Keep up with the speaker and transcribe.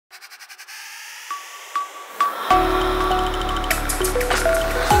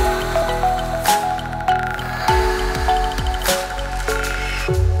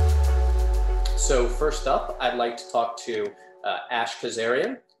first up, I'd like to talk to Ashkhen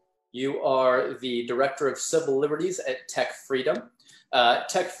Kazaryan. You are the Director of Civil Liberties at TechFreedom.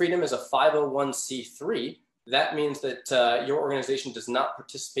 TechFreedom is a 501c3. That means that your organization does not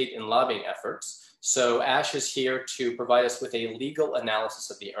participate in lobbying efforts. So Ash is here to provide us with a legal analysis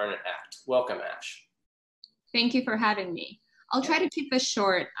of the Earn It Act. Welcome, Ash. Thank you for having me. I'll try to keep this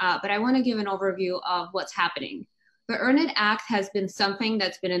short, but I want to give an overview of what's happening. The Earn It Act has been something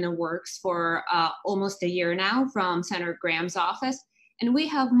that's been in the works for almost a year now from Senator Graham's office. And we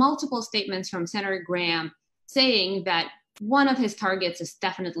have multiple statements from Senator Graham saying that one of his targets is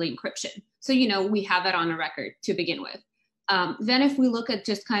definitely encryption. So, you know, we have that on the record to begin with. Then if we look at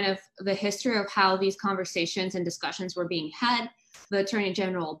just kind of the history of how these conversations and discussions were being had, the Attorney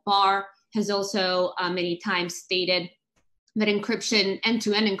General Barr has also many times stated that encryption,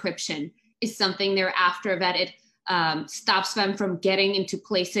 end-to-end encryption, is something they're after, that it stops them from getting into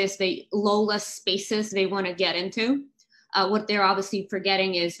places, lawless spaces they want to get into. What they're obviously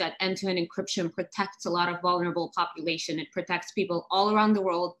forgetting is that end-to-end encryption protects a lot of vulnerable population. It protects people all around the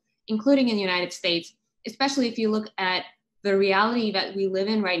world, including in the United States, especially if you look at the reality that we live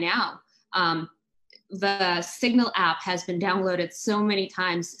in right now. The Signal app has been downloaded so many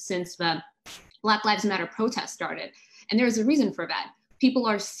times since the Black Lives Matter protest started. And there's a reason for that. People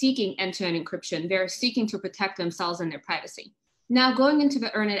are seeking end-to-end encryption. They're seeking to protect themselves and their privacy. Now, going into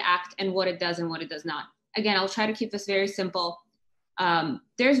the Earn It Act and what it does and what it does not. Again, I'll try to keep this very simple.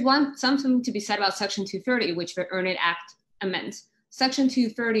 There's something to be said about Section 230, which the Earn It Act amends. Section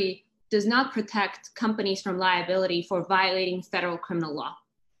 230 does not protect companies from liability for violating federal criminal law.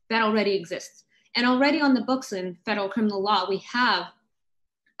 That already exists. And already on the books in federal criminal law, we have,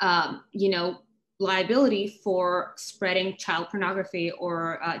 liability for spreading child pornography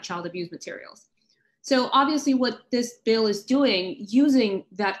or child abuse materials. So obviously what this bill is doing, using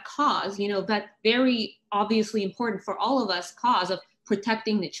that cause, that very obviously important for all of us cause of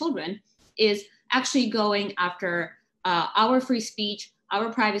protecting the children, is actually going after our free speech,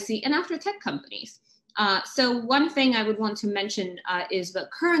 our privacy, and after tech companies. So one thing I would want to mention is the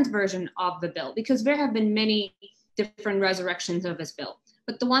current version of the bill, because there have been many different resurrections of this bill.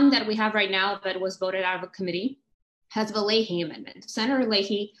 But the one that we have right now that was voted out of a committee has the Leahy amendment. Senator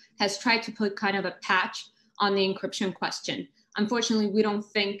Leahy has tried to put kind of a patch on the encryption question. Unfortunately, we don't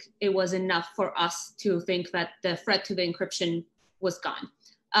think it was enough for us to think that the threat to the encryption was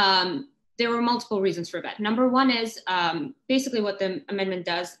gone. There were multiple reasons for that. Number one is basically what the amendment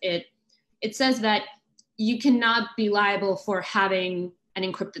does. It says that you cannot be liable for having an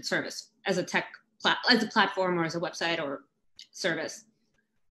encrypted service as a platform or as a website or service.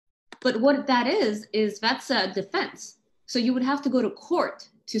 But what that is that's a defense. So you would have to go to court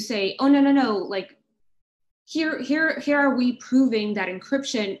to say, oh, no, like here are we proving that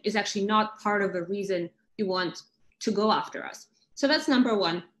encryption is actually not part of the reason you want to go after us. So that's number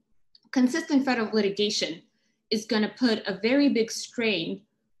one. Consistent federal litigation is going to put a very big strain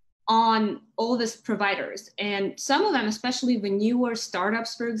on all these providers. And some of them, especially the newer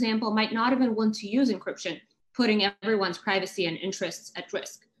startups, for example, might not even want to use encryption, putting everyone's privacy and interests at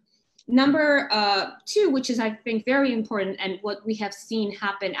risk. Number two, which is, I think, very important, and what we have seen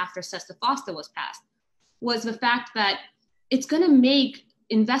happen after SESTA-FOSTA was passed, was the fact that it's going to make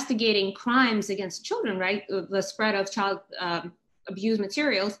investigating crimes against children, right, the spread of child abuse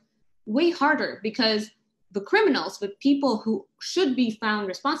materials, way harder, because the criminals, the people who should be found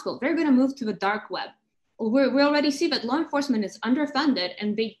responsible, they're going to move to the dark web. We already see that law enforcement is underfunded,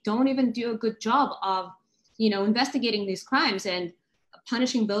 and they don't even do a good job of, investigating these crimes and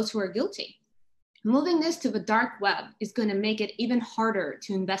punishing those who are guilty. Moving this to the dark web is going to make it even harder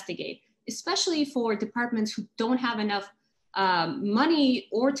to investigate, especially for departments who don't have enough money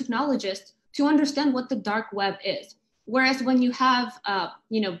or technologists to understand what the dark web is. Whereas when you have,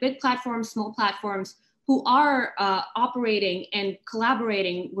 big platforms, small platforms who are operating and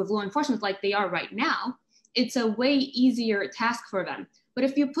collaborating with law enforcement like they are right now, it's a way easier task for them. But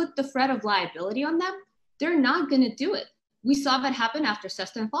if you put the threat of liability on them, they're not going to do it. We saw that happen after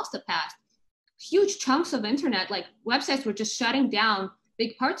SESTA and FOSTA passed. Huge chunks of internet, like websites, were just shutting down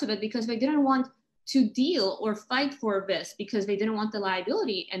big parts of it because they didn't want to deal or fight for this, because they didn't want the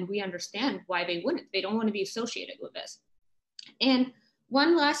liability. And we understand why they wouldn't. They don't want to be associated with this. And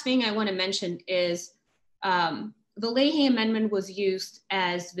one last thing I want to mention is the Leahy Amendment was used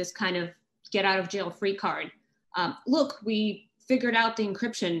as this kind of get out of jail free card. Look, we figured out the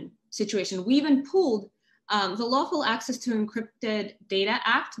encryption situation. We even pulled the Lawful Access to Encrypted Data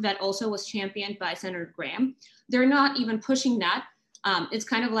Act that also was championed by Senator Graham. They're not even pushing that. It's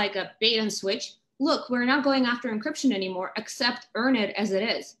kind of like a bait and switch. Look, we're not going after encryption anymore, except earn it as it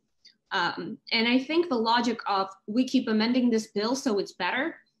is. And I think the logic of we keep amending this bill so it's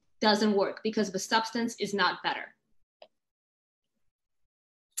better doesn't work because the substance is not better.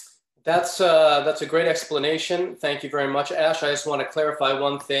 That's a great explanation. Thank you very much, Ash. I just want to clarify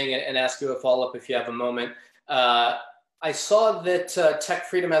one thing and ask you a follow-up if you have a moment. I saw that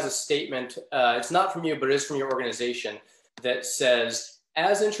TechFreedom has a statement. It's not from you, but it is from your organization that says,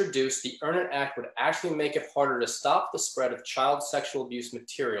 as introduced, the Earn It Act would actually make it harder to stop the spread of child sexual abuse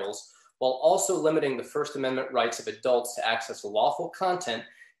materials while also limiting the First Amendment rights of adults to access lawful content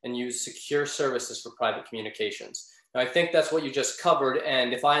and use secure services for private communications. Now, I think that's what you just covered.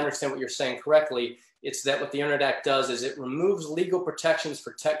 And if I understand what you're saying correctly, it's that what the Internet Act does is it removes legal protections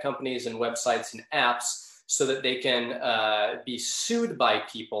for tech companies and websites and apps so that they can be sued by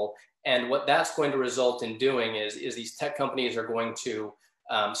people. And what that's going to result in doing is these tech companies are going to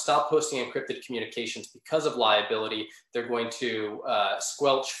stop posting encrypted communications because of liability. They're going to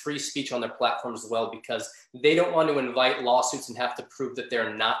squelch free speech on their platforms as well because they don't want to invite lawsuits and have to prove that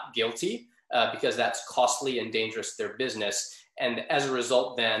they're not guilty. Because that's costly and dangerous to their business. And as a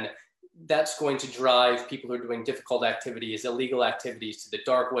result, then that's going to drive people who are doing difficult activities, illegal activities, to the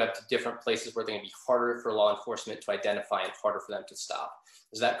dark web, to different places where they're going to be harder for law enforcement to identify and harder for them to stop.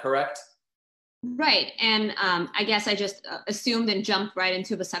 Is that correct? Right. And I guess I just assumed and jumped right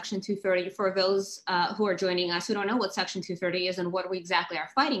into the Section 230. For those who are joining us who don't know what Section 230 is and what we exactly are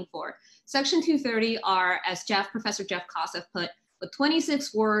fighting for. Section 230 are, as Professor Jeff Kosseff put, the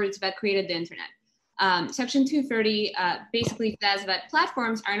 26 words that created the internet. Section 230 basically says that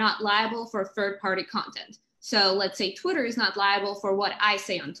platforms are not liable for third-party content. So let's say Twitter is not liable for what I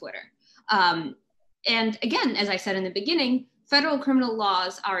say on Twitter. And again, as I said in the beginning, federal criminal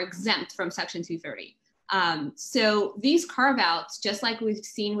laws are exempt from Section 230. So these carve-outs, just like we've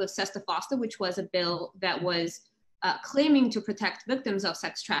seen with Sesta Fosta, which was a bill that was claiming to protect victims of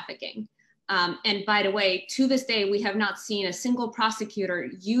sex trafficking. And by the way, to this day, we have not seen a single prosecutor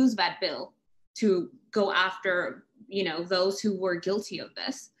use that bill to go after, those who were guilty of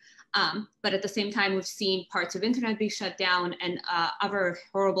this. But at the same time, we've seen parts of internet be shut down and other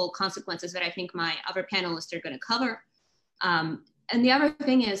horrible consequences that I think my other panelists are going to cover. And the other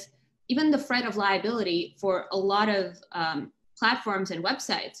thing is, even the threat of liability for a lot of platforms and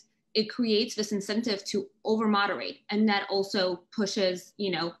websites, it creates this incentive to over-moderate. And that also pushes,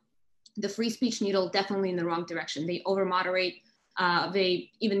 the free speech needle definitely in the wrong direction. They over-moderate. They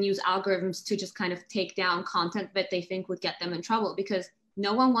even use algorithms to just kind of take down content that they think would get them in trouble, because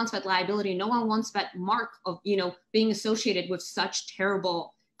no one wants that liability. No one wants that mark of, being associated with such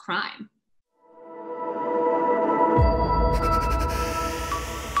terrible crime.